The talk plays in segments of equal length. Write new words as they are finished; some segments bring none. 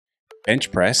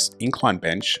Bench press, incline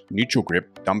bench, neutral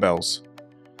grip, dumbbells.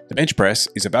 The bench press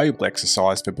is a valuable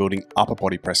exercise for building upper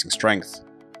body pressing strength.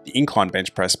 The incline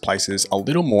bench press places a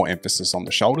little more emphasis on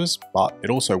the shoulders, but it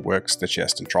also works the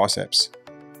chest and triceps.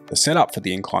 The setup for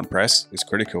the incline press is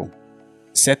critical.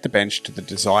 Set the bench to the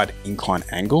desired incline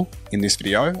angle. In this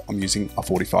video, I'm using a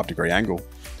 45-degree angle.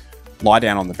 Lie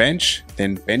down on the bench,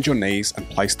 then bend your knees and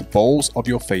place the balls of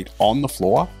your feet on the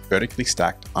floor, vertically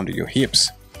stacked under your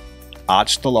hips.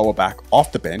 Arch the lower back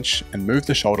off the bench and move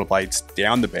the shoulder blades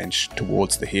down the bench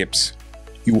towards the hips.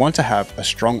 You want to have a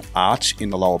strong arch in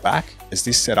the lower back, as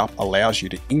this setup allows you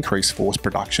to increase force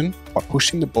production by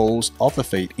pushing the balls of the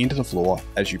feet into the floor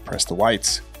as you press the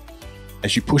weights.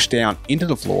 As you push down into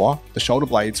the floor, the shoulder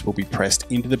blades will be pressed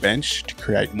into the bench to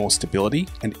create more stability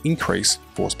and increase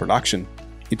force production.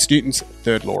 It's Newton's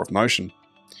third law of motion.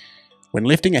 When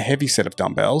lifting a heavy set of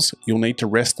dumbbells, you'll need to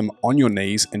rest them on your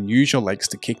knees and use your legs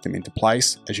to kick them into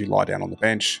place as you lie down on the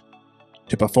bench.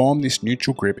 To perform this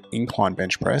neutral grip incline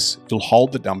bench press, you'll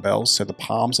hold the dumbbells so the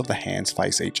palms of the hands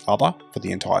face each other for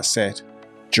the entire set.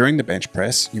 During the bench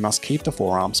press, you must keep the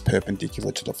forearms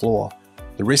perpendicular to the floor.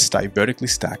 The wrists stay vertically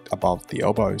stacked above the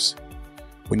elbows.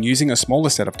 When using a smaller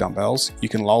set of dumbbells, you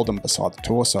can lower them beside the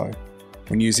torso.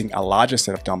 When using a larger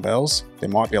set of dumbbells, there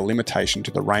might be a limitation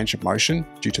to the range of motion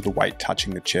due to the weight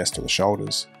touching the chest or the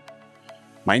shoulders.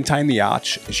 Maintain the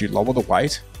arch as you lower the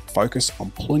weight. Focus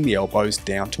on pulling the elbows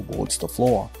down towards the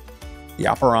floor. The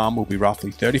upper arm will be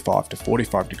roughly 35 to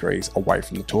 45 degrees away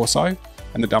from the torso,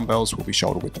 and the dumbbells will be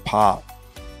shoulder width apart.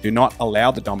 Do not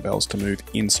allow the dumbbells to move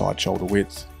inside shoulder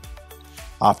width.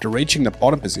 After reaching the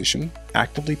bottom position,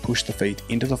 actively push the feet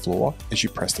into the floor as you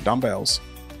press the dumbbells.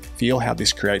 Feel how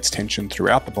this creates tension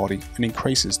throughout the body and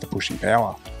increases the pushing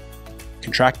power.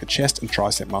 Contract the chest and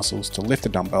tricep muscles to lift the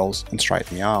dumbbells and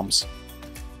straighten the arms.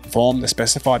 Perform the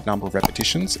specified number of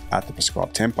repetitions at the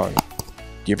prescribed tempo.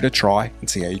 Give it a try and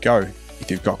see how you go. If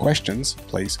you've got questions,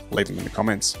 please leave them in the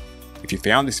comments. If you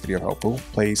found this video helpful,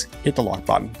 please hit the like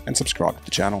button and subscribe to the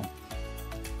channel.